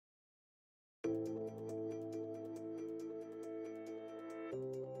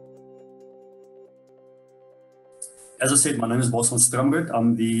As I said, my name is Bosman Strambert.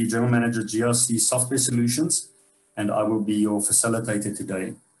 I'm the General Manager, GRC Software Solutions, and I will be your facilitator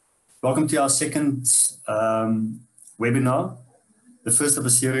today. Welcome to our second webinar, the first of a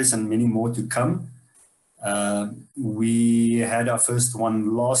series and many more to come. We had our first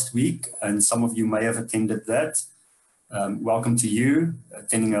one last week, and some of you may have attended that. Welcome to you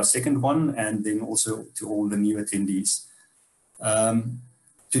attending our second one, and then also to all the new attendees.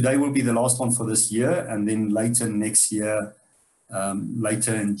 Today will be the last one for this year, and then later next year,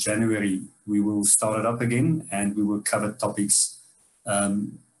 later in January, we will start it up again, and we will cover topics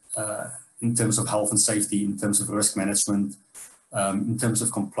in terms of health and safety, in terms of risk management, in terms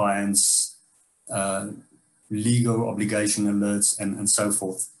of compliance, legal obligation alerts, and so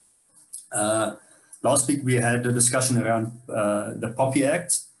forth. Last week, we had a discussion around the POPIA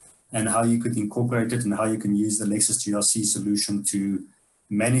Act and how you could incorporate it and how you can use the Lexis GRC solution to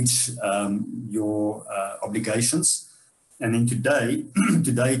manage your obligations. And then today,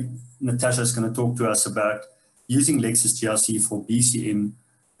 Natasha is going to talk to us about using Lexis GRC for BCM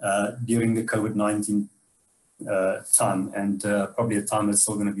during the COVID-19 time, and probably a time that's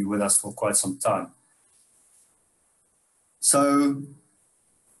still going to be with us for quite some time. So,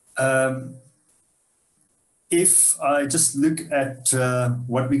 if I just look at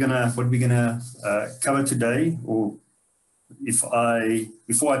what we're gonna cover today, or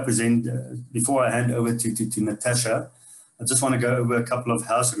before I hand over to Natasha, I just want to go over a couple of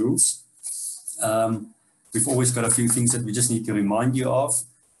house rules. We've always got a few things that we just need to remind you of.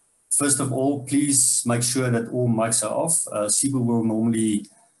 First of all, please make sure that all mics are off. Sibu will normally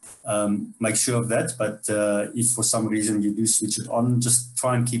make sure of that, but if for some reason you do switch it on, just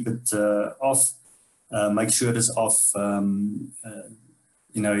try and keep it off. Make sure it is off.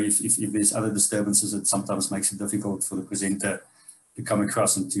 You know, if there's other disturbances, it sometimes makes it difficult for the presenter to come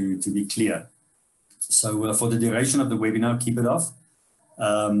across and to be clear. So for the duration of the webinar, keep it off.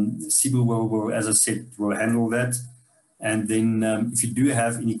 Sibu will, as I said, will handle that. And then if you do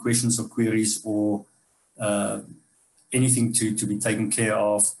have any questions or queries or anything to be taken care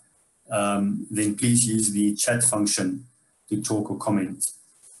of, then please use the chat function to talk or comment.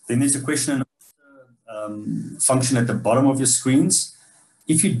 Then there's a question and answer function at the bottom of your screens.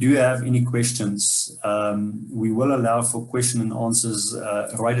 If you do have any questions, we will allow for question and answers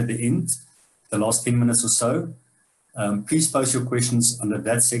right at the end, the last 10 minutes or so. Please post your questions under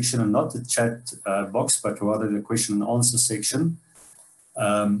that section and not the chat box, but rather the question and answer section.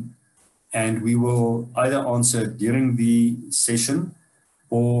 And we will either answer during the session,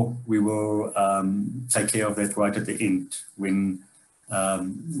 or we will take care of that right at the end when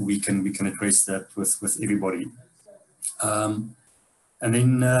we can address that with everybody. And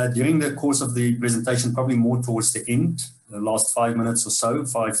then during the course of the presentation, probably more towards the end, the last 5 minutes or so,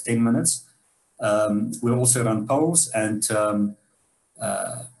 5-10 minutes, we'll also run polls, and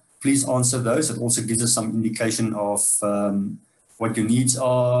please answer those. It also gives us some indication of what your needs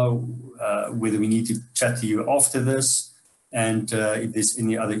are, whether we need to chat to you after this, and if there's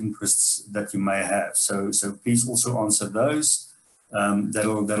any other interests that you may have. So please also answer those.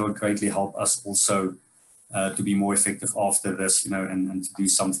 That'll greatly help us also to be more effective after this, you know, and to do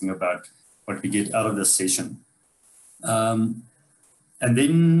something about what we get out of this session. And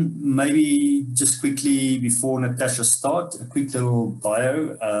then maybe just quickly before Natasha starts, a quick little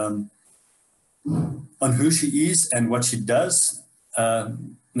bio on who she is and what she does.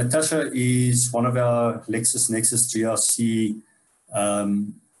 Natasha is one of our LexisNexis GRC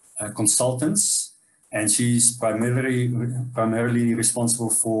consultants, and she's primarily responsible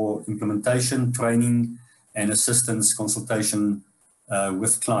for implementation, training, and assistance consultation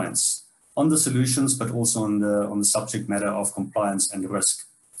with clients on the solutions, but also on the subject matter of compliance and risk.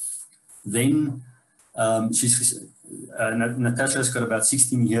 Then Natasha's got about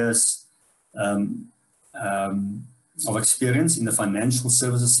 16 years of experience in the financial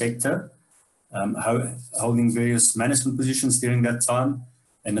services sector, holding various management positions during that time.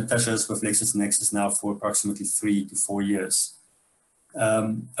 And Natasha is with LexisNexis now for approximately 3 to 4 years.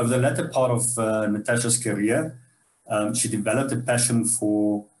 Over the latter part of Natasha's career, she developed a passion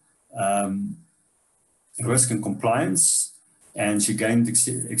for risk and compliance, and she gained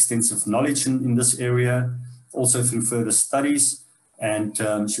extensive knowledge in this area, also through further studies, and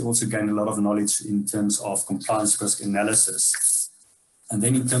she also gained a lot of knowledge in terms of compliance risk analysis. And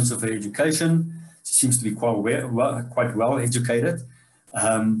then in terms of her education, she seems to be quite well educated.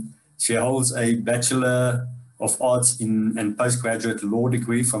 She holds a Bachelor of Arts and postgraduate law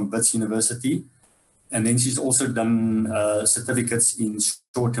degree from Wits University. And then she's also done certificates in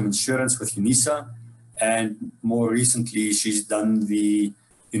short-term insurance with UNISA. And more recently, she's done the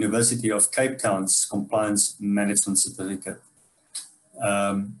University of Cape Town's Compliance Management Certificate.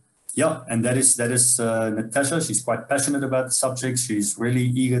 Yeah, and that is Natasha. She's quite passionate about the subject. She's really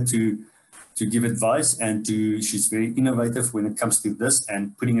eager to give advice, and she's very innovative when it comes to this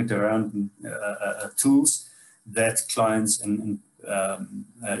and putting it around tools that clients and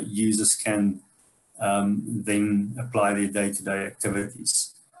users can then apply their day-to-day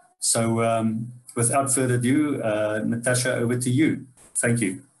activities. So without further ado, Natasha, over to you. Thank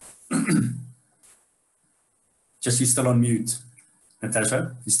you. Just you're still on mute.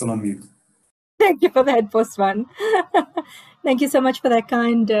 Natasha, you're still on mute. Thank you for that, Bosman. Thank you so much for that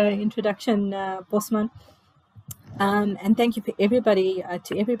kind introduction, Bosman. And thank you for everybody,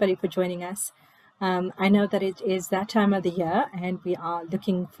 to everybody for joining us. I know that it is that time of the year and we are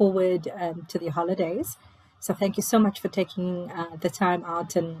looking forward to the holidays. So thank you so much for taking the time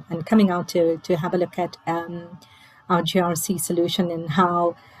out and coming out to have a look at our GRC solution and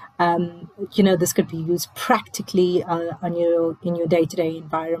how this could be used practically in your day-to-day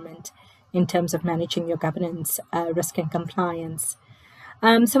environment in terms of managing your governance, risk and compliance.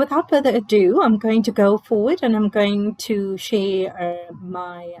 So without further ado, I'm going to go forward and I'm going to share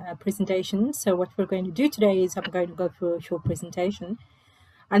my presentation. So what we're going to do today is I'm going to go through a short presentation,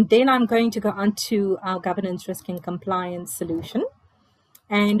 and then I'm going to go on to our governance, risk and compliance solution.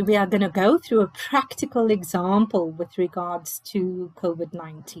 And we are going to go through a practical example with regards to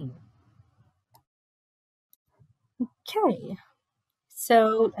COVID-19. Okay,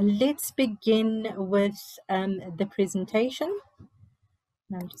 so let's begin with the presentation.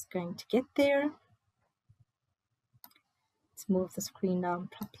 I'm just going to get there. Let's move the screen down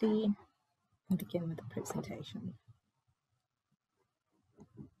properly and begin with the presentation.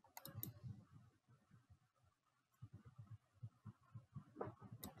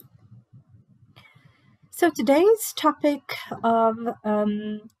 So today's topic of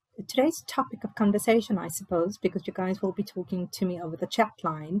conversation, I suppose, because you guys will be talking to me over the chat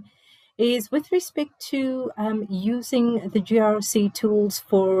line, is with respect to using the GRC tools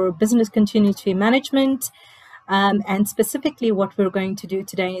for business continuity management. And specifically what we're going to do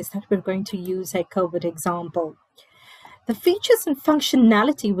today is that we're going to use a COVID example. The features and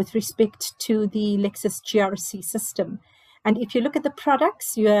functionality with respect to the Lexis GRC system. And if you look at the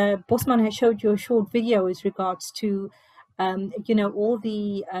products, Bosman has showed you a short video as regards to all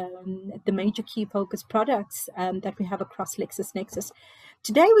the major key focus products that we have across LexisNexis.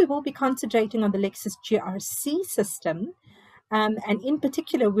 Today, we will be concentrating on the Lexis GRC system. And in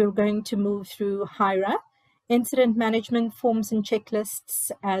particular, we're going to move through HIRA, incident management, forms and checklists,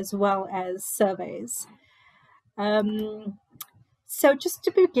 as well as surveys. So just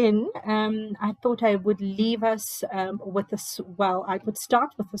to begin, I thought I would leave us with I would start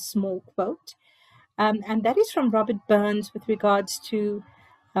with a small quote. And that is from Robert Burns with regards to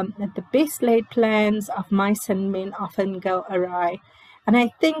the best laid plans of mice and men often go awry. And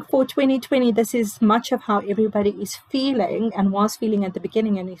I think for 2020, this is much of how everybody is feeling and was feeling at the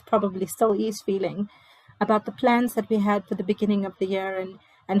beginning, and it probably still is feeling about the plans that we had for the beginning of the year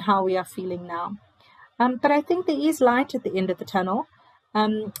and how we are feeling now. But I think there is light at the end of the tunnel.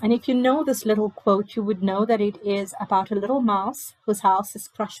 And if you know this little quote, you would know that it is about a little mouse whose house is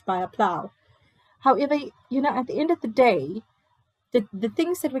crushed by a plow. However, at the end of the day, the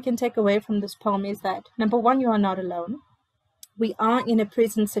things that we can take away from this poem is that, number one, you are not alone. We are in a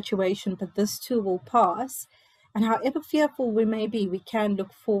present situation, but this too will pass. And however fearful we may be, we can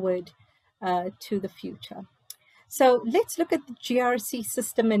look forward to the future. So let's look at the GRC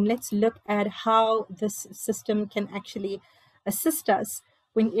system and let's look at how this system can actually assist us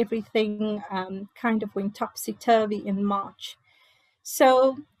when everything kind of went topsy-turvy in March.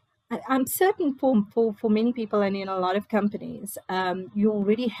 So I'm certain for many people and in a lot of companies, you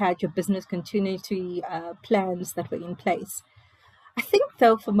already had your business continuity plans that were in place. I think,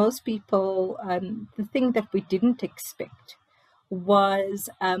 though, for most people, the thing that we didn't expect was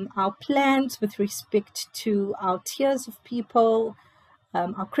our plans with respect to our tiers of people,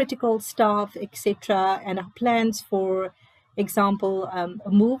 our critical staff, etc., and our plans for example,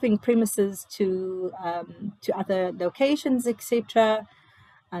 moving premises to other locations, etc.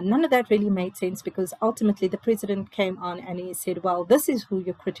 None of that really made sense because ultimately the president came on and he said, well, this is who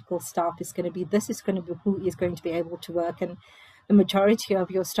your critical staff is going to be. This is going to be who is going to be able to work. And the majority of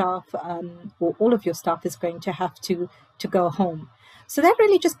your staff or all of your staff is going to have to go home. So that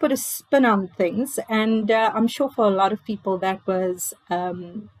really just put a spin on things. And I'm sure for a lot of people that was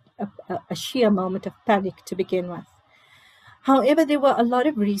a sheer moment of panic to begin with. However, there were a lot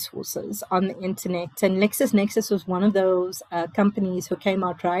of resources on the internet, and LexisNexis was one of those companies who came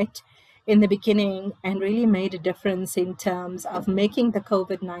out right in the beginning and really made a difference in terms of making the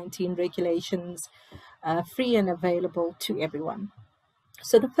COVID-19 regulations free and available to everyone.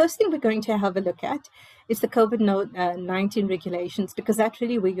 So the first thing we're going to have a look at is the COVID-19 regulations, because that's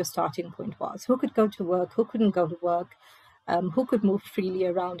really where your starting point was. Who could go to work, who couldn't go to work, who could move freely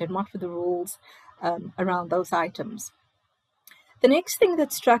around, and what were the rules around those items. The next thing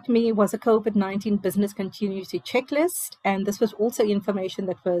that struck me was a COVID-19 business continuity checklist, and this was also information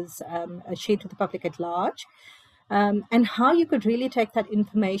that was shared to the public at large, and how you could really take that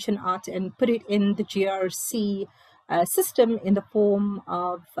information out and put it in the GRC system in the form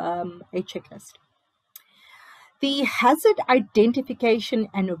of a checklist. The hazard identification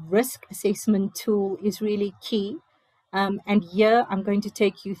and risk assessment tool is really key. And here I'm going to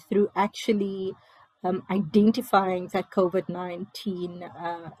take you through actually identifying that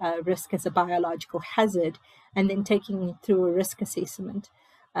COVID-19 risk as a biological hazard, and then taking it through a risk assessment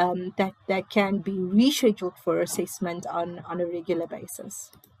that can be rescheduled for assessment on a regular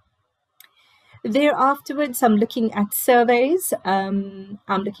basis. Thereafterwards, I'm looking at surveys. I'm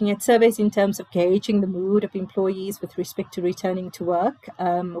looking at surveys in terms of gauging the mood of employees with respect to returning to work.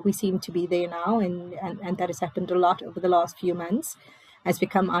 We seem to be there now, and that has happened a lot over the last few months as we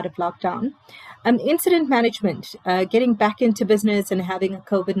come out of lockdown. Incident management, getting back into business and having a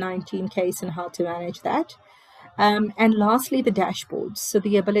COVID-19 case and how to manage that. And lastly, the dashboards. So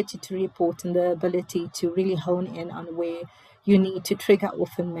the ability to report and the ability to really hone in on where you need to trigger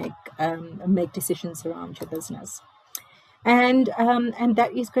off and make decisions around your business. And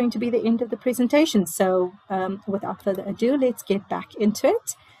that is going to be the end of the presentation. So without further ado, let's get back into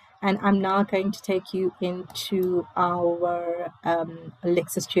it. And I'm now going to take you into our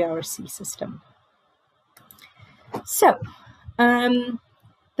Lexis GRC system. So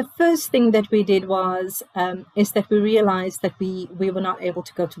the first thing that we did was is that we realized that we were not able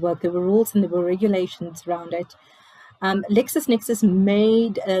to go to work. There were rules and there were regulations around it. LexisNexis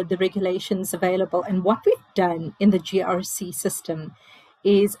made the regulations available, and what we've done in the GRC system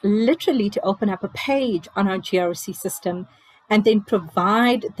is literally to open up a page on our GRC system and then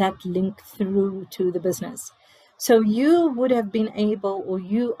provide that link through to the business. So you would have been able, or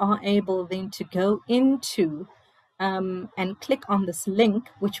you are able then to go into and click on this link,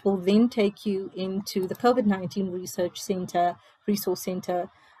 which will then take you into the COVID-19 Resource Center,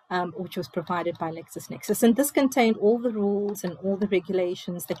 which was provided by LexisNexis. And this contained all the rules and all the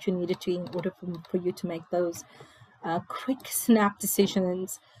regulations that you needed to in order for you to make those quick snap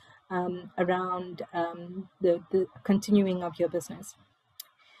decisions around the continuing of your business.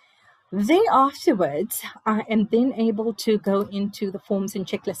 Afterwards, I am then able to go into the forms and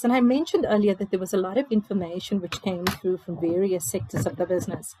checklists. And I mentioned earlier that there was a lot of information which came through from various sectors of the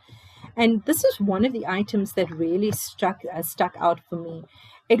business. And this is one of the items that really stuck out for me.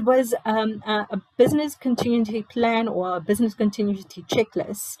 It was a business continuity plan or a business continuity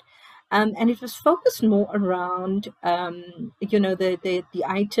checklist. And it was focused more around, the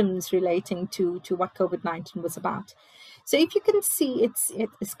items relating to what COVID-19 was about. So if you can see,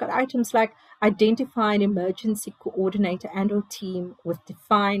 it's got items like identify an emergency coordinator and or team with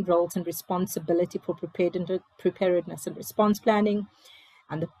defined roles and responsibility for preparedness and response planning.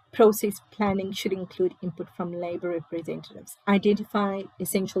 And the process planning should include input from labor representatives. Identify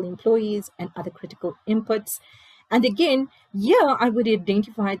essential employees and other critical inputs. And again, I would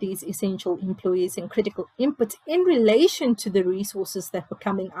identify these essential employees and critical inputs in relation to the resources that were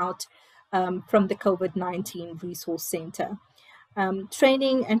coming out from the COVID-19 Resource Center.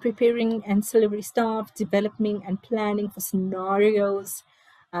 Training and preparing ancillary staff, developing and planning for scenarios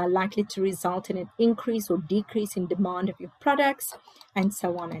likely to result in an increase or decrease in demand of your products, and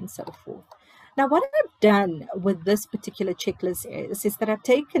so on and so forth. Now, what I've done with this particular checklist is that I've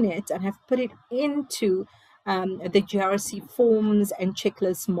taken it and have put it into the GRC forms and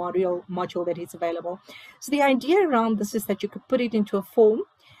checklist module that is available. So the idea around this is that you could put it into a form,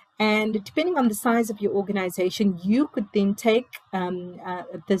 and depending on the size of your organization, you could then take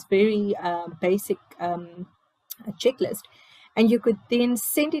this very basic checklist, and you could then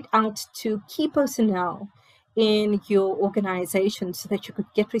send it out to key personnel in your organization so that you could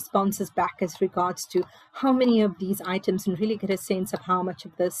get responses back as regards to how many of these items, and really get a sense of how much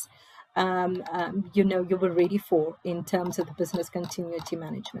of this you were ready for in terms of the business continuity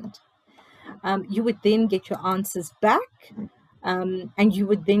management. You would then get your answers back, and you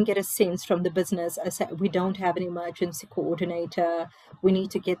would then get a sense from the business as we don't have an emergency coordinator, we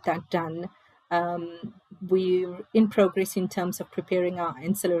need to get that done. We're in progress in terms of preparing our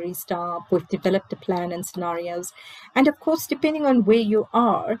ancillary staff. We've developed a plan and scenarios. And of course, depending on where you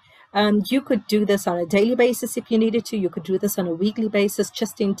are, You could do this on a daily basis if you needed to. You could do this on a weekly basis,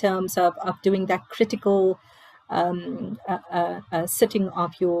 just in terms of doing that critical sitting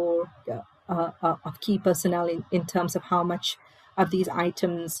of your of key personnel in terms of how much of these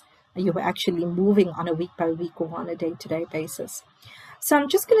items you were actually moving on a week by week or on a day-to-day basis. So I'm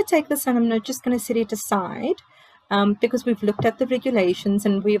just going to take this and I'm just going to set it aside because we've looked at the regulations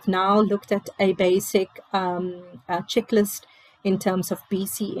and we've now looked at a basic checklist in terms of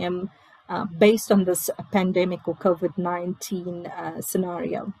BCM based on this pandemic or COVID-19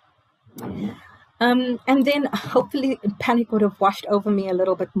 scenario. And then hopefully panic would have washed over me a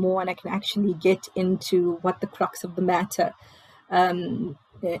little bit more and I can actually get into what the crux of the matter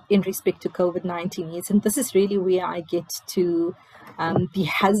in respect to COVID-19 is. And this is really where I get to the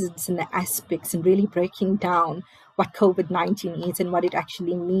hazards and the aspects and really breaking down what COVID-19 is and what it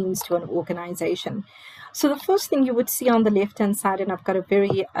actually means to an organization. So the first thing you would see on the left-hand side, and I've got a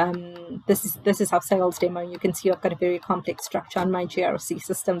very, this is our sales demo. You can see I've got a very complex structure on my GRC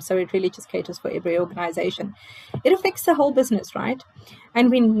system. So it really just caters for every organization. It affects the whole business, right? And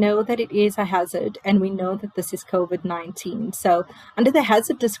we know that it is a hazard and we know that this is COVID-19. So under the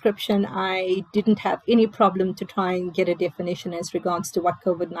hazard description, I didn't have any problem to try and get a definition as regards to what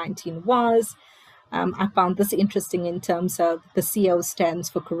COVID-19 was. I found this interesting in terms of the CO stands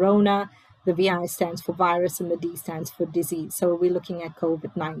for corona, the VI stands for virus, and the D stands for disease. So we're looking at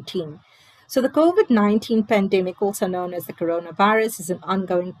COVID-19. So the COVID-19 pandemic, also known as the coronavirus, is an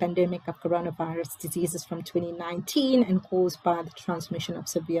ongoing pandemic of coronavirus diseases from 2019 and caused by the transmission of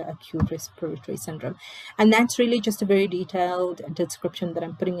severe acute respiratory syndrome. And that's really just a very detailed description that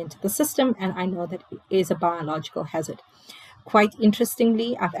I'm putting into the system, and I know that it is a biological hazard. Quite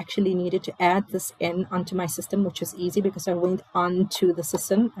interestingly, I've actually needed to add this in onto my system, which is easy because I went onto the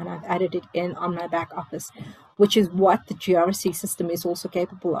system and I've added it in on my back office, which is what the GRC system is also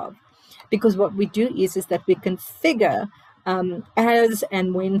capable of. Because what we do is that we configure as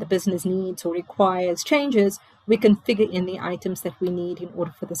and when the business needs or requires changes, we configure in the items that we need in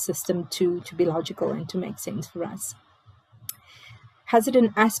order for the system to be logical and to make sense for us. Hazard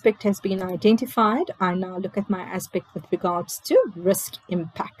and aspect has been identified. I now look at my aspect with regards to risk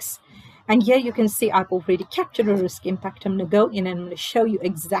impacts. And here you can see I've already captured a risk impact. I'm going to go in and I'm going to show you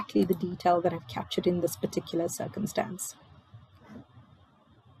exactly the detail that I've captured in this particular circumstance.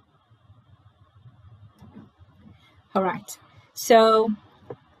 All right, so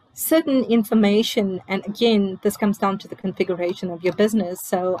certain information, and again, this comes down to the configuration of your business.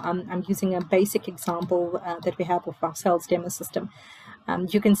 So I'm using a basic example that we have of our sales demo system.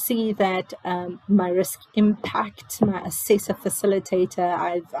 You can see that my risk impact, my assessor facilitator,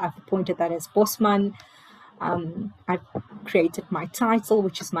 I've appointed that as Bossman. I've created my title,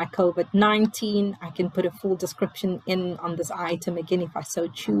 which is my COVID-19. I can put a full description in on this item again if I so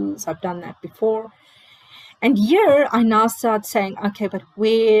choose. I've done that before. And here I now start saying, okay, but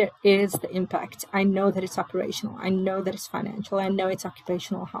where is the impact? I know that it's operational. I know that it's financial. I know it's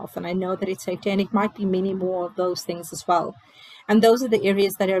occupational health. And I know that it's safety. And it might be many more of those things as well. And those are the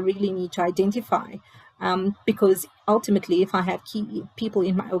areas that I really need to identify. Because ultimately, if I have key people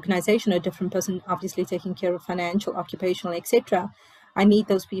in my organization, a different person obviously taking care of financial, occupational, etc., I need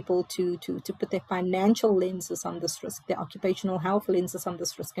those people to put their financial lenses on this risk, their occupational health lenses on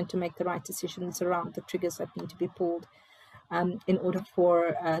this risk, and to make the right decisions around the triggers that need to be pulled in order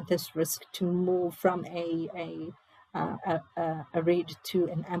for this risk to move from a red to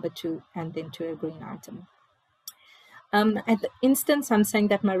an amber to and then to a green item. At the instance, I'm saying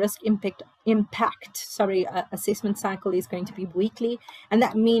that my risk assessment cycle is going to be weekly, and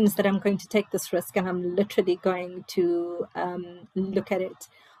that means that I'm going to take this risk and I'm literally going to look at it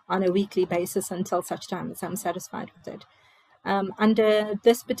on a weekly basis until such time as I'm satisfied with it. Under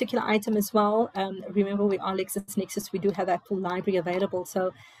this particular item as well, remember we are LexisNexis, we do have that full library available.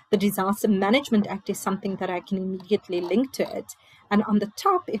 So the Disaster Management Act is something that I can immediately link to it. And on the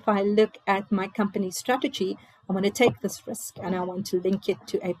top, if I look at my company strategy, I want to take this risk and I want to link it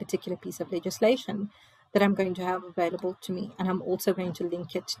to a particular piece of legislation that I'm going to have available to me. And I'm also going to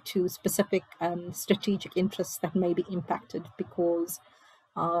link it to specific strategic interests that may be impacted because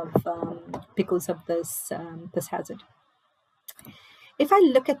of this hazard. If I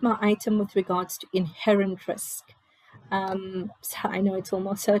look at my item with regards to inherent risk, so I know it's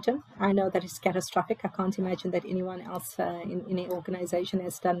almost certain. I know that it's catastrophic. I can't imagine that anyone else in any organization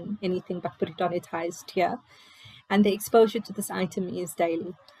has done anything but put it on its highest tier. And the exposure to this item is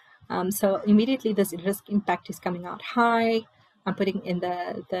daily. So immediately this risk impact is coming out high. I'm putting in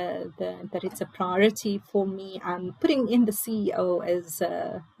that it's a priority for me. I'm putting in the CEO as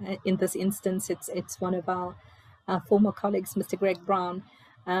in this instance, it's one of our former colleagues, Mr. Greg Brown.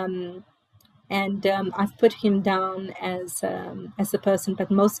 I've put him down as the person,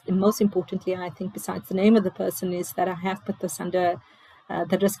 but most importantly, I think besides the name of the person, is that I have put this under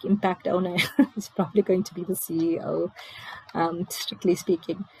the risk impact owner. Is probably going to be the CEO, strictly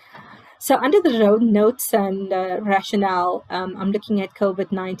speaking. So under the road notes and rationale, I'm looking at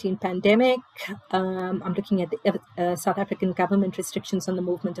COVID-19 pandemic. I'm looking at the South African government restrictions on the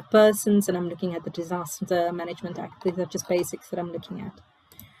movement of persons, and I'm looking at the Disaster Management Act. These are just basics that I'm looking at.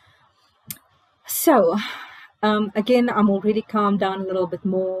 So again, I'm already calmed down a little bit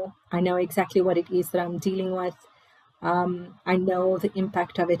more. I know exactly what it is that I'm dealing with. I know the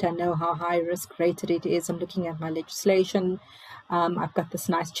impact of it. I know how high risk rated it is. I'm looking at my legislation. I've got this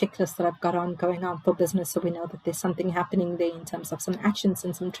nice checklist that I've got going on for business, so we know that there's something happening there in terms of some actions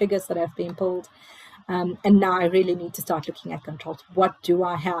and some triggers that have been pulled. And now I really need to start looking at controls. What do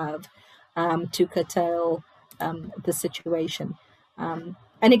I have to curtail the situation?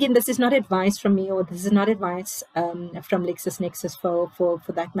 And again, this is not advice from me, or this is not advice from LexisNexis for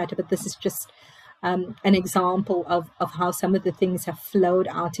that matter, but this is just an example of how some of the things have flowed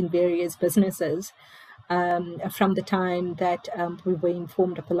out in various businesses from the time that we were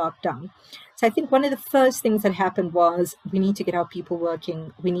informed of the lockdown. So I think one of the first things that happened was we need to get our people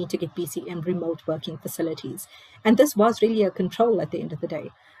working. We need to get BCM remote working facilities. And this was really a control at the end of the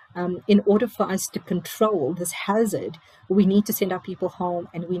day. In order for us to control this hazard, we need to send our people home,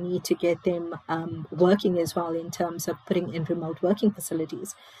 and we need to get them working as well in terms of putting in remote working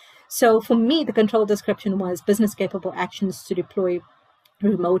facilities. So for me, the control description was business capable actions to deploy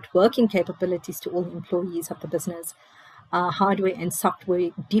remote working capabilities to all employees of the business, hardware and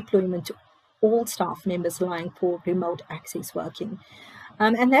software deployment to all staff members allowing for remote access working.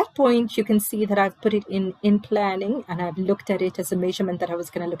 At that point, you can see that I've put it in planning, and I've looked at it as a measurement that I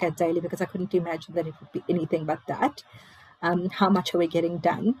was going to look at daily, because I couldn't imagine that it would be anything but that. How much are we getting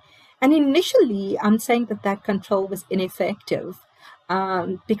done? And initially, I'm saying that control was ineffective.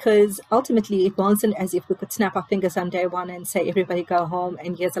 Because ultimately it wasn't as if we could snap our fingers on day one and say, everybody go home,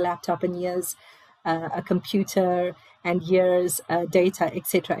 and here's a laptop, and here's a computer, and here's data,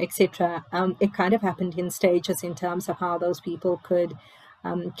 etc., etc. It kind of happened in stages in terms of how those people could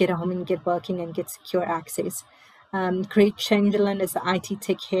get home and get working and get secure access. Craig Chamberlain is the IT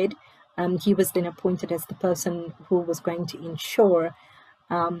tech head. He was then appointed as the person who was going to ensure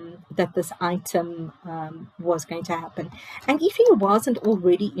that this item was going to happen. And if he wasn't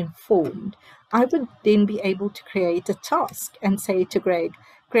already informed, I would then be able to create a task and say to Greg,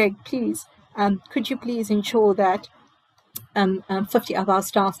 please, could you please ensure that 50 of our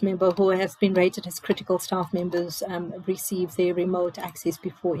staff members who have been rated as critical staff members receive their remote access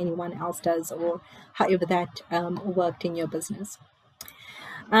before anyone else does, or however that worked in your business.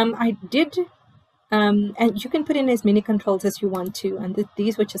 I did and you can put in as many controls as you want to, and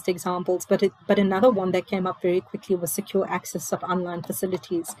these were just examples, but another one that came up very quickly was secure access of online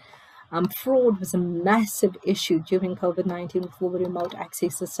facilities. Fraud was a massive issue during COVID-19 with all the remote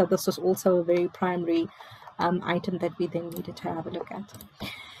accesses, so this was also a very primary item that we then needed to have a look at.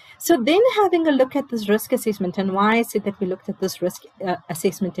 So then having a look at this risk assessment, and why I said that we looked at this risk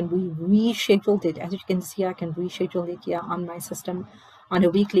assessment and we rescheduled it, as you can see, I can reschedule it here on my system on a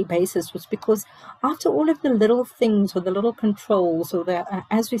weekly basis, was because after all of the little things, or the little controls, or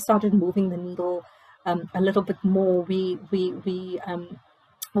as we started moving the needle a little bit more, we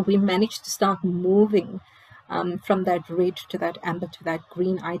managed to start moving from that red to that amber to that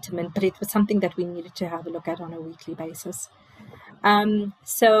green item, but it was something that we needed to have a look at on a weekly basis.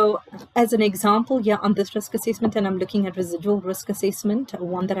 So as an example here on this risk assessment, and I'm looking at residual risk assessment,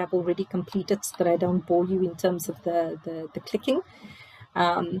 one that I've already completed so that I don't bore you in terms of the clicking.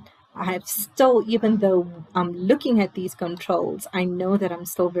 I have still, even though I'm looking at these controls, I know that I'm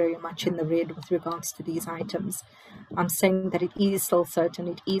still very much in the red with regards to these items. I'm saying that it is still certain,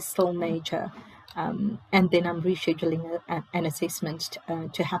 it is still major, and then I'm rescheduling an assessment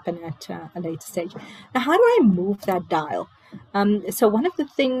to happen at a later stage. Now, how do I move that dial? So one of the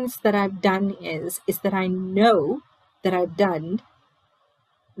things that I've done is that I know that I've done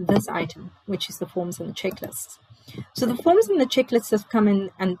this item, which is the forms and the checklists. So the forms and the checklists have come in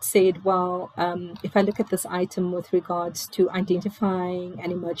and said, well, if I look at this item with regards to identifying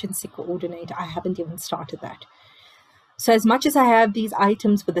an emergency coordinator, I haven't even started that. So as much as I have these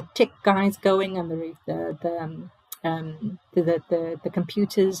items with the tech guys going and the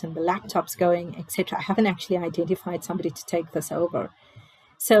computers and the laptops going, etc., I haven't actually identified somebody to take this over.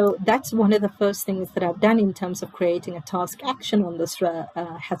 So that's one of the first things that I've done in terms of creating a task action on this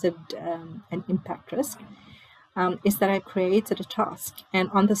hazard and impact risk. Is that I created a task, and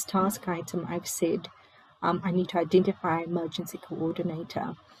on this task item I've said I need to identify emergency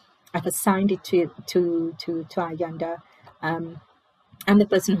coordinator. I've assigned it to Ayanda. I'm the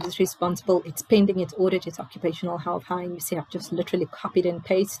person who's responsible. It's pending its audit, its occupational health high. And you see, I've just literally copied and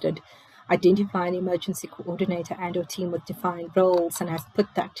pasted, identify an emergency coordinator and or team with defined roles, and I've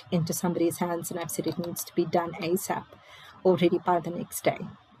put that into somebody's hands, and I've said it needs to be done ASAP, already by the next day.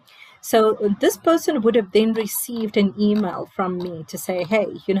 So this person would have then received an email from me to say, hey,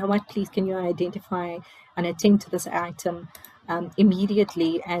 you know what, please can you identify and attend to this item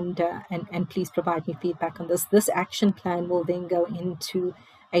immediately, and please provide me feedback on this. This action plan will then go into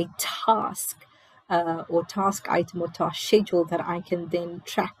a task or task item or task schedule that I can then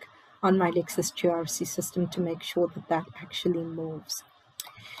track on my Lexis GRC system to make sure that that actually moves.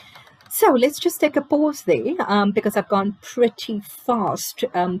 So let's just take a pause there because I've gone pretty fast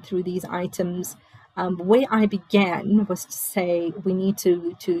through these items. Where I began was to say we need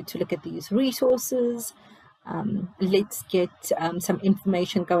to look at these resources. Let's get some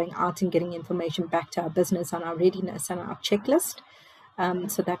information going out and getting information back to our business on our readiness and our checklist.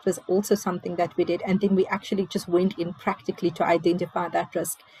 So that was also something that we did. And then we actually just went in practically to identify that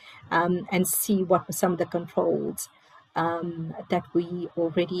risk and see what were some of the controls that we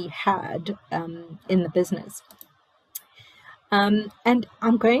already had in the business. And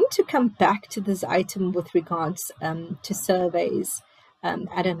I'm going to come back to this item with regards to surveys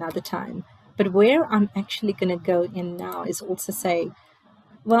at another time. But where I'm actually going to go in now is also say,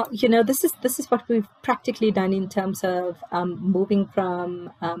 well, you know, this is what we've practically done in terms of moving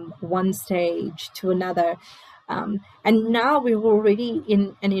from one stage to another. And now we're already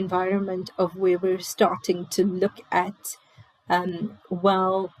in an environment of where we're starting to look at, you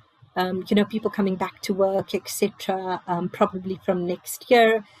know, people coming back to work, etc., probably from next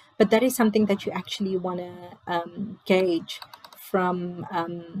year. But that is something that you actually want to gauge from.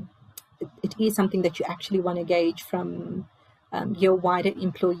 It is something that you actually want to gauge from your wider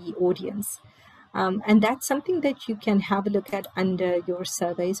employee audience. And that's something that you can have a look at under your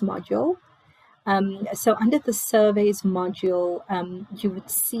surveys module. So under the surveys module, you would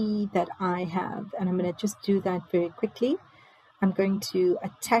see that I have, and I'm going to just do that very quickly. I'm going to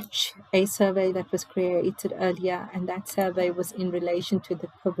attach a survey that was created earlier, and that survey was in relation to the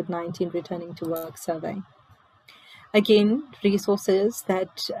COVID-19 returning to work survey. Again, resources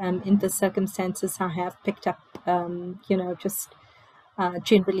that in the circumstances I have picked up, you know, just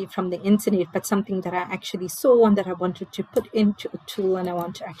generally from the internet, but something that I actually saw and that I wanted to put into a tool and I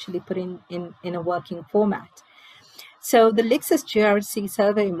want to actually put in a working format. So the Lexis GRC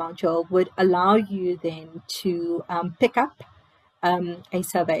survey module would allow you then to pick up a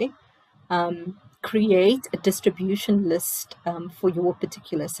survey, create a distribution list for your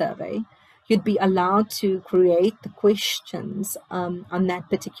particular survey. You'd be allowed to create the questions on that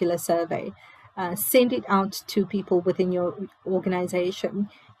particular survey, send it out to people within your organization,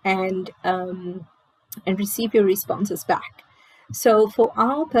 and receive your responses back. So for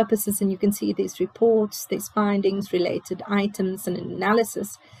our purposes, and you can see these reports, these findings, related items, and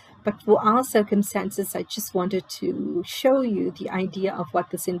analysis. But for our circumstances, I just wanted to show you the idea of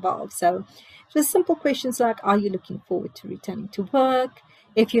what this involves. So just simple questions like, are you looking forward to returning to work?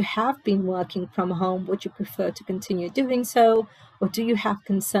 If you have been working from home, would you prefer to continue doing so? Or do you have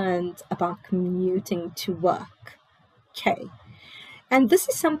concerns about commuting to work? Okay. And this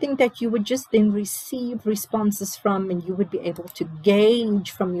is something that you would just then receive responses from, and you would be able to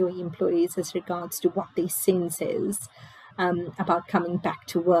gauge from your employees as regards to what their sense is about coming back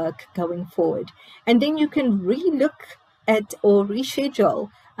to work going forward. And then you can re-look at or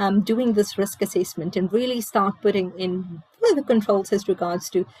reschedule doing this risk assessment and really start putting in further controls as regards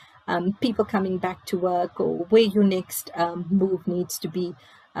to people coming back to work, or where your next move needs to be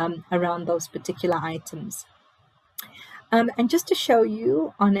around those particular items. And just to show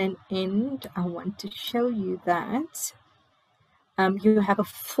you on an end, I want to show you that you have a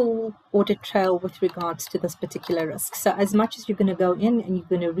full audit trail with regards to this particular risk. So as much as you're going to go in and you're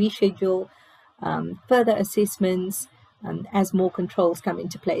going to reschedule further assessments as more controls come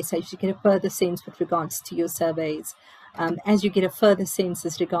into place, as you get a further sense with regards to your surveys, as you get a further sense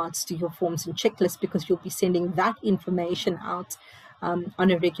as regards to your forms and checklists, because you'll be sending that information out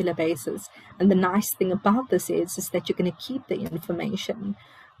on a regular basis. And the nice thing about this is that you're going to keep the information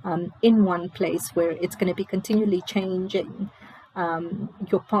in one place where it's going to be continually changing.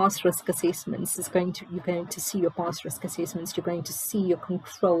 Your past risk assessments you're going to see your past risk assessments, you're going to see your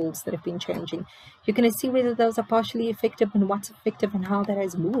controls that have been changing. You're going to see whether those are partially effective and what's effective and how that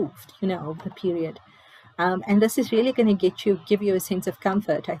has moved, you know, over the period. And this is really going to give you a sense of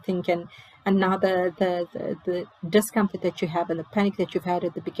comfort, I think. And now the discomfort that you have and the panic that you've had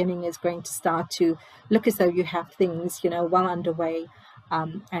at the beginning is going to start to look as though you have things, well underway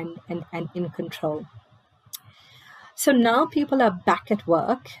and in control. So now people are back at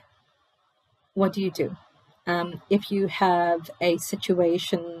work. What do you do? If you have a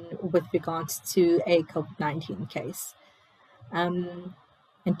situation with regards to a COVID-19 case?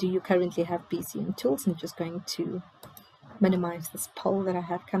 And do you currently have BCM tools? I'm just going to minimize this poll that I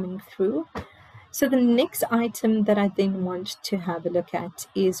have coming through. So the next item that I then want to have a look at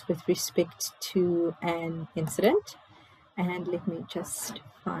is with respect to an incident. And let me just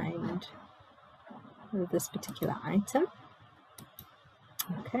find this particular item.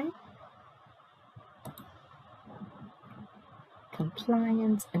 Okay.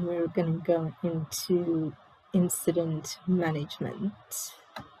 Compliance, and we're going to go into incident management.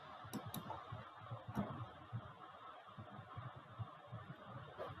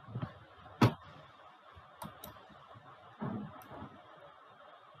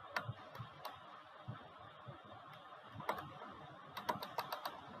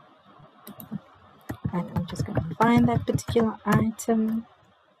 And I'm just going to find that particular item.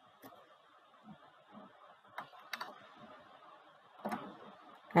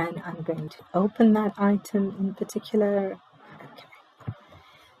 And I'm going to open that item in particular. Okay.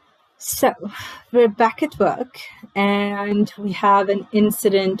 So we're back at work and we have an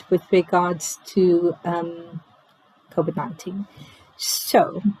incident with regards to COVID-19.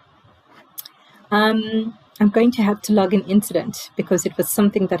 So I'm going to have to log an incident because it was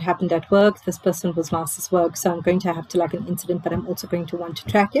something that happened at work. This person was lost at work, so I'm going to have to log an incident, but I'm also going to want to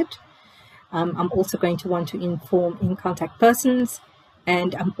track it. I'm also going to want to inform in contact persons,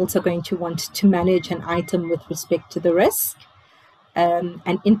 and I'm also going to want to manage an item with respect to the risk,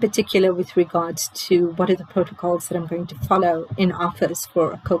 and in particular with regards to what are the protocols that I'm going to follow in office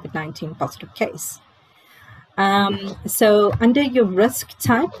for a COVID-19 positive case. So under your risk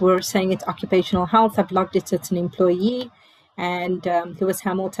type, we're saying it's occupational health. I've logged it as an employee. And Lewis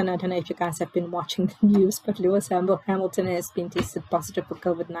Hamilton, I don't know if you guys have been watching the news, but Lewis Hamilton has been tested positive for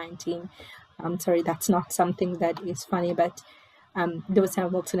COVID-19. I'm sorry, that's not something that is funny, but Lewis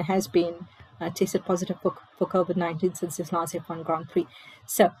Hamilton has been tested positive for COVID-19 since his last F1 Grand Prix.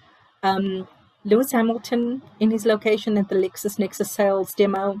 So Lewis Hamilton, in his location at the LexisNexis sales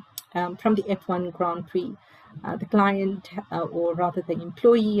demo from the F1 Grand Prix, the client, or rather the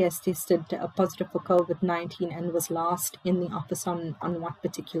employee, has tested positive for COVID-19 and was last in the office on what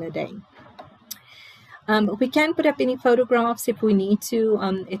particular day. We can put up any photographs if we need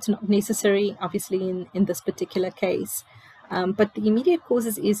to. It's not necessary, obviously, in this particular case. But the immediate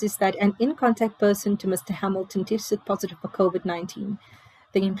causes is that an in-contact person to Mr. Hamilton tested positive for COVID-19.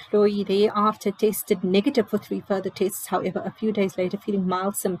 The employee thereafter tested negative for 3 further tests. However, a few days later, feeling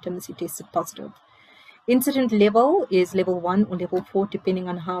mild symptoms, he tested positive. Incident level is level 1 or level 4, depending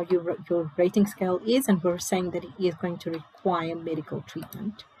on how your rating scale is, and we're saying that he is going to require medical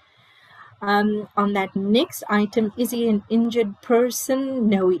treatment. On that next item, is he an injured person?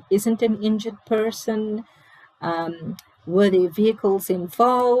 No, he isn't an injured person. Were there vehicles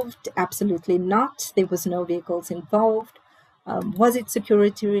involved? Absolutely not. There was no vehicles involved. Was it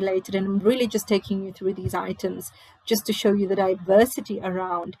security related? And I'm really just taking you through these items just to show you the diversity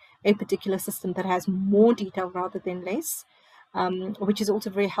around a particular system that has more detail rather than less, which is also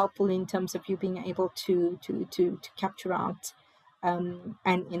very helpful in terms of you being able to capture out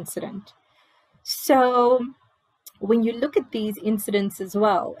an incident. So when you look at these incidents as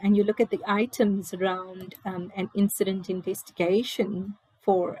well, and you look at the items around an incident investigation,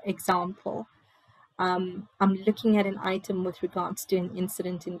 for example, I'm looking at an item with regards to an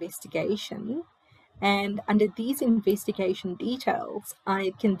incident investigation, and under these investigation details,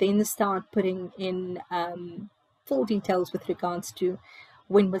 I can then start putting in full details with regards to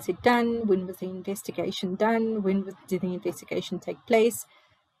when was it done, when was the investigation done, did the investigation take place,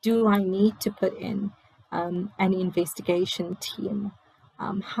 do I need to put in an investigation team,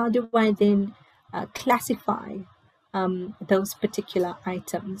 how do I then classify those particular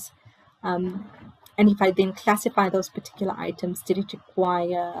items, and if I then classify those particular items, did it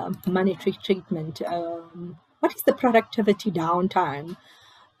require monetary treatment? What is the productivity downtime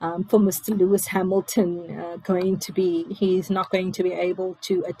for Mr. Lewis Hamilton going to be? He's not going to be able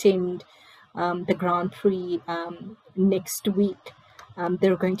to attend the Grand Prix next week.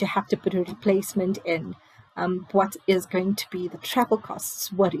 They're going to have to put a replacement in. What is going to be the travel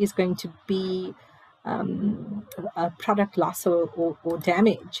costs? What is going to be a product loss or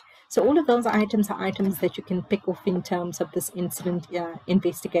damage? So all of those items are items that you can pick off in terms of this incident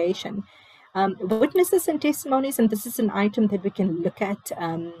investigation. Witnesses and testimonies, and this is an item that we can look at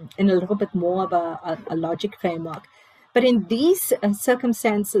in a little bit more of a logic framework. But in these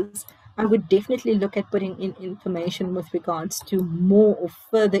circumstances, I would definitely look at putting in information with regards to more or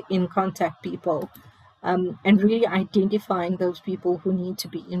further in contact people, and really identifying those people who need to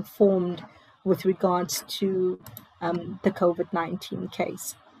be informed with regards to the COVID-19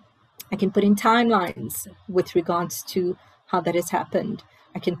 case. I can put in timelines with regards to how that has happened.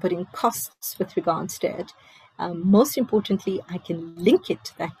 I can put in costs with regards to it. Most importantly, I can link it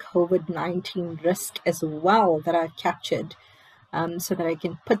to that COVID-19 risk as well that I've captured, so that I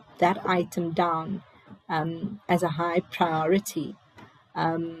can put that item down as a high priority,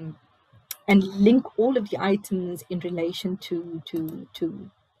 and link all of the items in relation to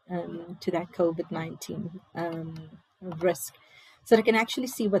that COVID-19 risk, so that I can actually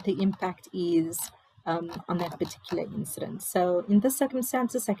see what the impact is on that particular incident. So in this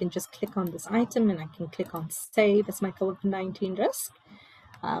circumstances, I can just click on this item and I can click on save as my COVID-19 risk.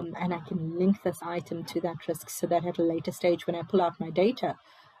 And I can link this item to that risk, so that at a later stage when I pull out my data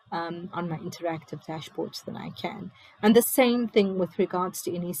on my interactive dashboards, then I can. And the same thing with regards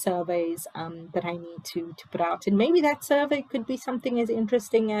to any surveys that I need to put out. And maybe that survey could be something as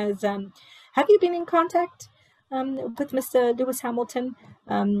interesting as, have you been in contact with Mr. Lewis Hamilton?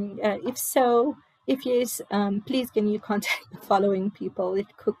 If so, if yes, please can you contact the following people?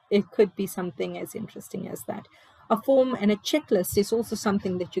 It could be something as interesting as that. A form and a checklist is also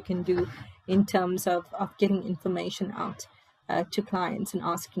something that you can do in terms of getting information out to clients and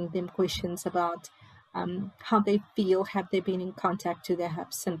asking them questions about how they feel, have they been in contact, do they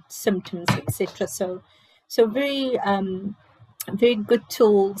have some symptoms, etc. So very very good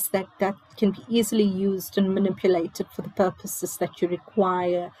tools that can be easily used and manipulated for the purposes that you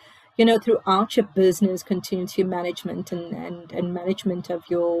require, throughout your business continuity management and management of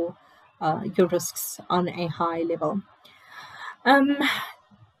your risks on a high level.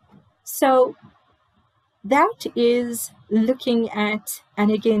 So that is looking at,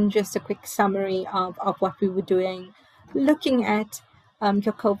 and again, just a quick summary of what we were doing, looking at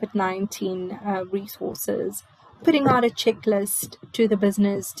your COVID-19 resources, putting out a checklist to the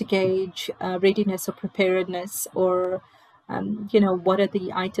business to gauge readiness or preparedness, or what are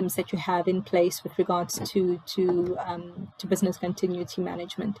the items that you have in place with regards to business continuity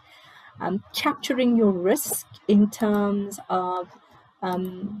management. Capturing your risk in terms of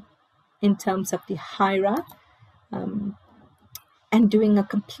the HIRA, and doing a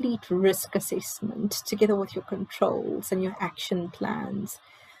complete risk assessment together with your controls and your action plans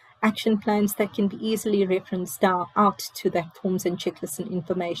that can be easily referenced out to that forms and checklists and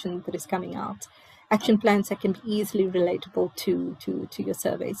information that is coming out. Action plans that can be easily relatable to your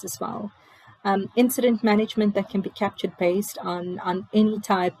surveys as well. Incident management that can be captured based on any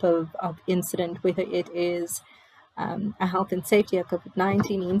type of incident, whether it is a health and safety, a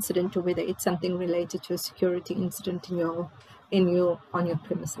COVID-19 incident, or whether it's something related to a security incident on your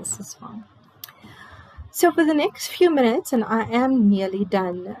premises as well. So for the next few minutes, and I am nearly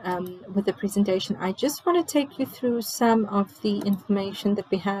done with the presentation, I just want to take you through some of the information that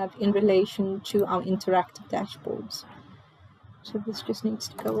we have in relation to our interactive dashboards. So this just needs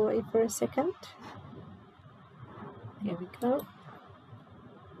to go away for a second. Here we go.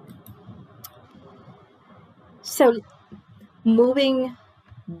 So moving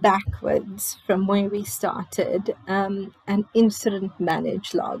backwards from where we started, an incident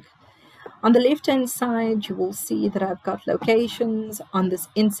manage log. On the left-hand side, you will see that I've got locations. On this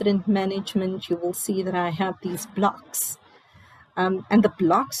incident management, you will see that I have these blocks. And the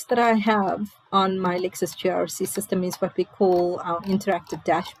blocks that I have on my Lexis GRC system is what we call our interactive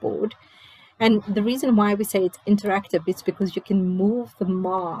dashboard. And the reason why we say it's interactive is because you can move the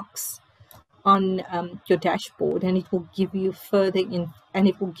marks on your dashboard, and it will give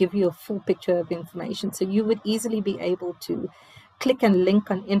you a full picture of information. So you would easily be able to click and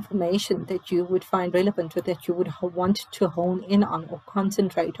link on information that you would find relevant or that you would want to hone in on or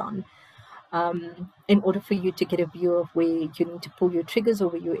concentrate on, in order for you to get a view of where you need to pull your triggers or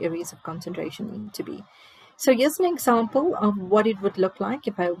where your areas of concentration need to be. So here's an example of what it would look like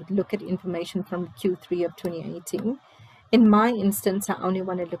if I would look at information from Q3 of 2018. In my instance, I only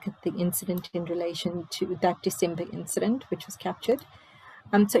want to look at the incident in relation to that December incident, which was captured.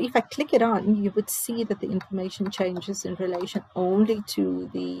 So if I click it on, you would see that the information changes in relation only to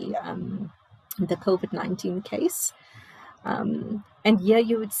the COVID-19 case. And here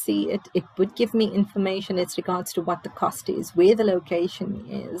you would see it would give me information as regards to what the cost is, where the location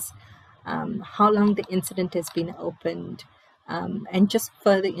is, how long the incident has been opened, and just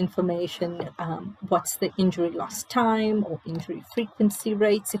further information, what's the injury loss time or injury frequency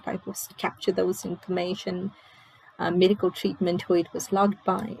rates, if I was to capture those information, medical treatment, who it was logged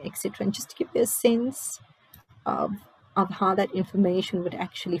by, etc. And just to give you a sense of how that information would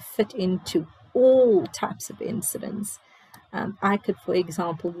actually fit into all types of incidents. I could, for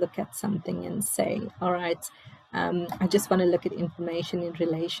example, look at something and say, all right, I just want to look at information in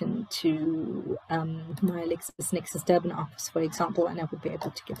relation to my LexisNexis Durban office, for example, and I would be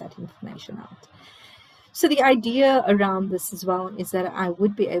able to get that information out. So the idea around this as well is that I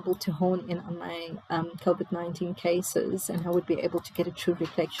would be able to hone in on my COVID-19 cases, and I would be able to get a true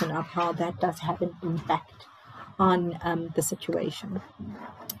reflection of how that does have an impact on the situation.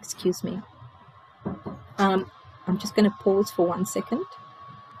 Excuse me. I'm just going to pause for 1 second.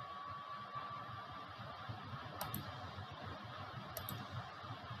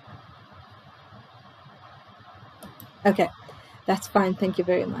 Okay, that's fine. Thank you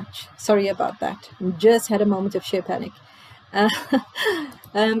very much. Sorry about that. Just had a moment of sheer panic. And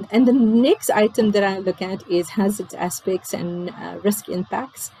the next item that I look at is hazard aspects and risk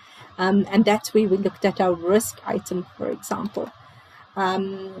impacts. And that's where we looked at our risk item, for example,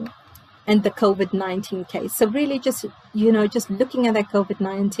 and the COVID-19 case. So really just, just looking at that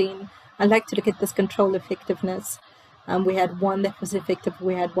COVID-19, I like to look at this control effectiveness. We had one that was effective,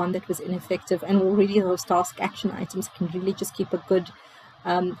 we had one that was ineffective, and already those task action items can really just keep a good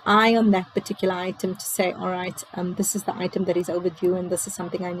eye on that particular item to say, all right, this is the item that is overdue, and this is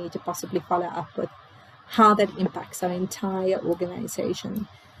something I need to possibly follow up with, how that impacts our entire organization.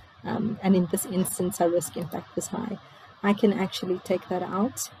 And in this instance, our risk impact was high. I can actually take that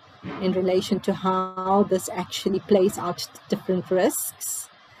out in relation to how this actually plays out different risks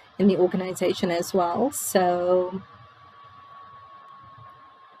in the organization as well. So,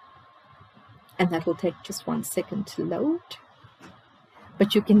 and that will take just 1 second to load.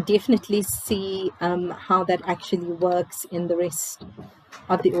 But you can definitely see how that actually works in the rest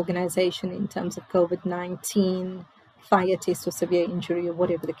of the organization in terms of COVID-19, fire test or severe injury or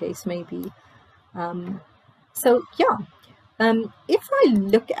whatever the case may be. So yeah, if I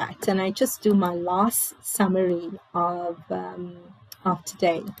look at, and I just do my last summary of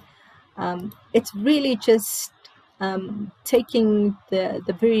today, it's really just taking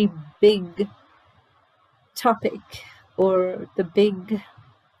the very big topic or the big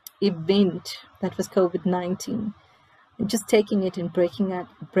event that was COVID-19, and just taking it and breaking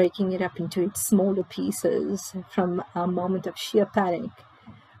it up into its smaller pieces, from a moment of sheer panic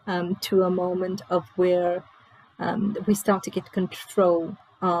to a moment of where we start to get control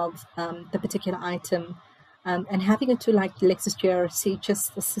of the particular item, and having a tool like Lexis GRC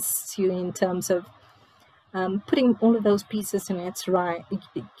just assists you in terms of putting all of those pieces in its right,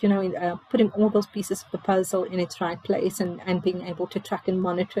 putting all those pieces of the puzzle in its right place, and being able to track and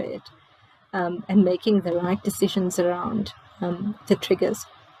monitor it, and making the right decisions around the triggers.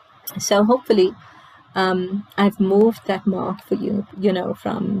 So hopefully I've moved that mark for you,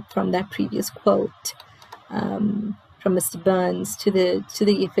 from that previous quote from Mr. Burns to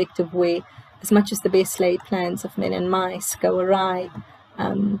the effect of where, as much as the best laid plans of men and mice go awry,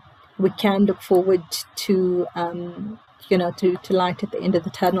 we can look forward to to light at the end of the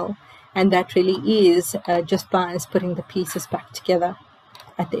tunnel, and that really is just by us putting the pieces back together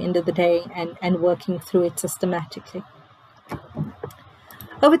at the end of the day and working through it systematically.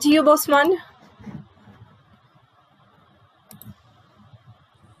 Over to you, Bosman.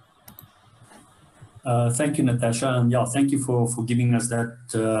 Thank you, Natasha, and yeah, thank you for giving us that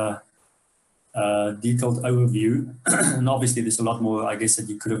detailed overview. And obviously there's a lot more, I guess, that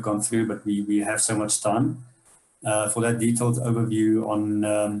you could have gone through, but we have so much time for that detailed overview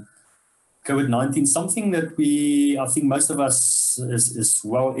on COVID-19, something that I think most of us is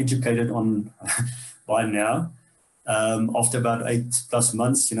well educated on by now. After about 8+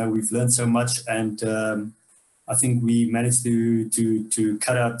 months, we've learned so much, and I think we managed to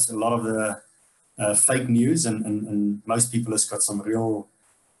cut out a lot of the fake news, and most people has got some real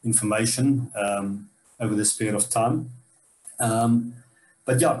information over this period of time.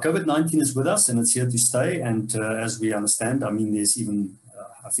 But yeah, COVID-19 is with us, and it's here to stay. And as we understand, there's even,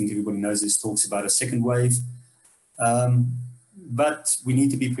 I think everybody knows, there's talks about a second wave. But we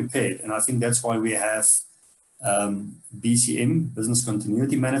need to be prepared. And I think that's why we have BCM, Business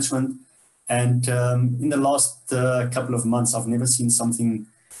Continuity Management. And in the last couple of months, I've never seen something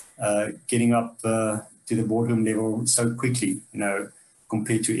getting up to the boardroom level so quickly,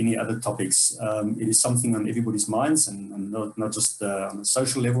 compared to any other topics. It is something on everybody's minds, and not just on a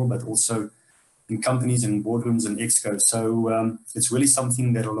social level, but also in companies and boardrooms and excos. So it's really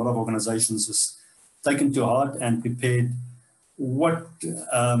something that a lot of organizations has taken to heart and prepared what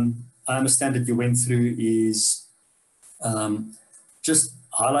I understand that you went through is just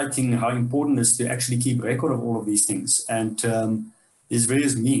highlighting how important it is to actually keep record of all of these things. And there's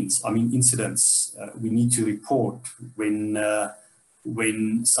various means. I mean, incidents. We need to report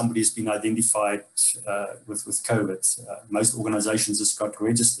when somebody has been identified with COVID. Most organizations have got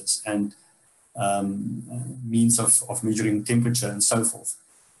registers and means of measuring temperature and so forth.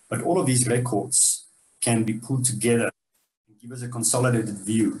 But all of these records can be pulled together and give us a consolidated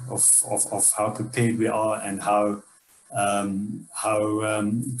view of how prepared we are and how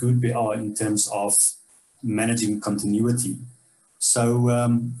good we are in terms of managing continuity. So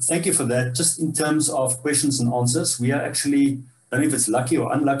thank you for that. Just in terms of questions and answers, we are actually, I don't know if it's lucky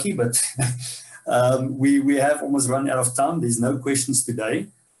or unlucky, but we have almost run out of time. There's no questions today.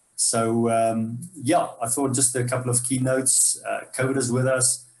 So yeah, I thought just a couple of keynotes. COVID is with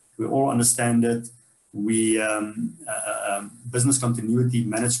us. We all understand it. Business continuity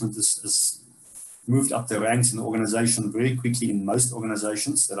management is moved up the ranks in the organization very quickly in most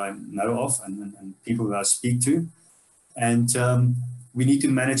organizations that I know of and people that I speak to. And we need to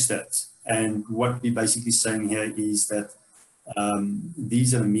manage that. And what we're basically saying here is that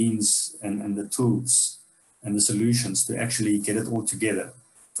these are the means and the tools and the solutions to actually get it all together,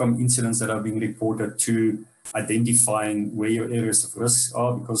 from incidents that are being reported to identifying where your areas of risk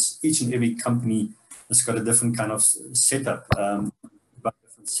are, because each and every company has got a different kind of setup, about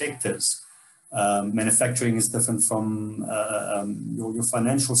different sectors. Manufacturing is different from your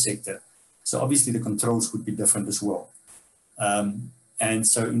financial sector. So obviously the controls would be different as well. And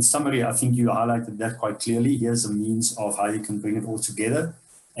so in summary, I think you highlighted that quite clearly. Here's a means of how you can bring it all together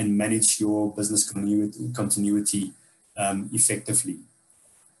and manage your business continuity effectively.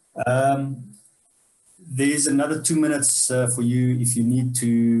 There's another 2 minutes for you if you need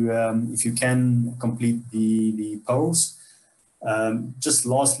to, if you can complete the polls. Just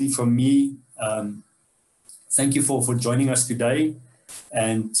lastly from me, thank you for joining us today,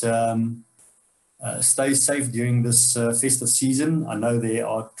 and stay safe during this festive season. I know there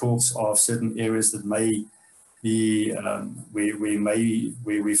are talks of certain areas that may be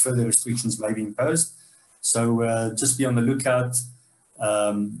where further restrictions may be imposed. So just be on the lookout.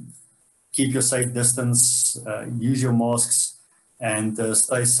 Keep your safe distance, use your masks, and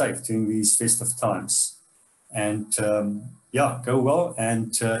stay safe during these festive times. And yeah, go well.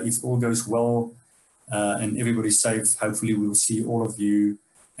 And if all goes well and everybody's safe, hopefully we'll see all of you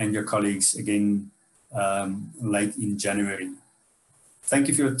and your colleagues again late in January. Thank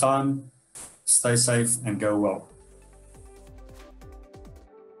you for your time. Stay safe and go well.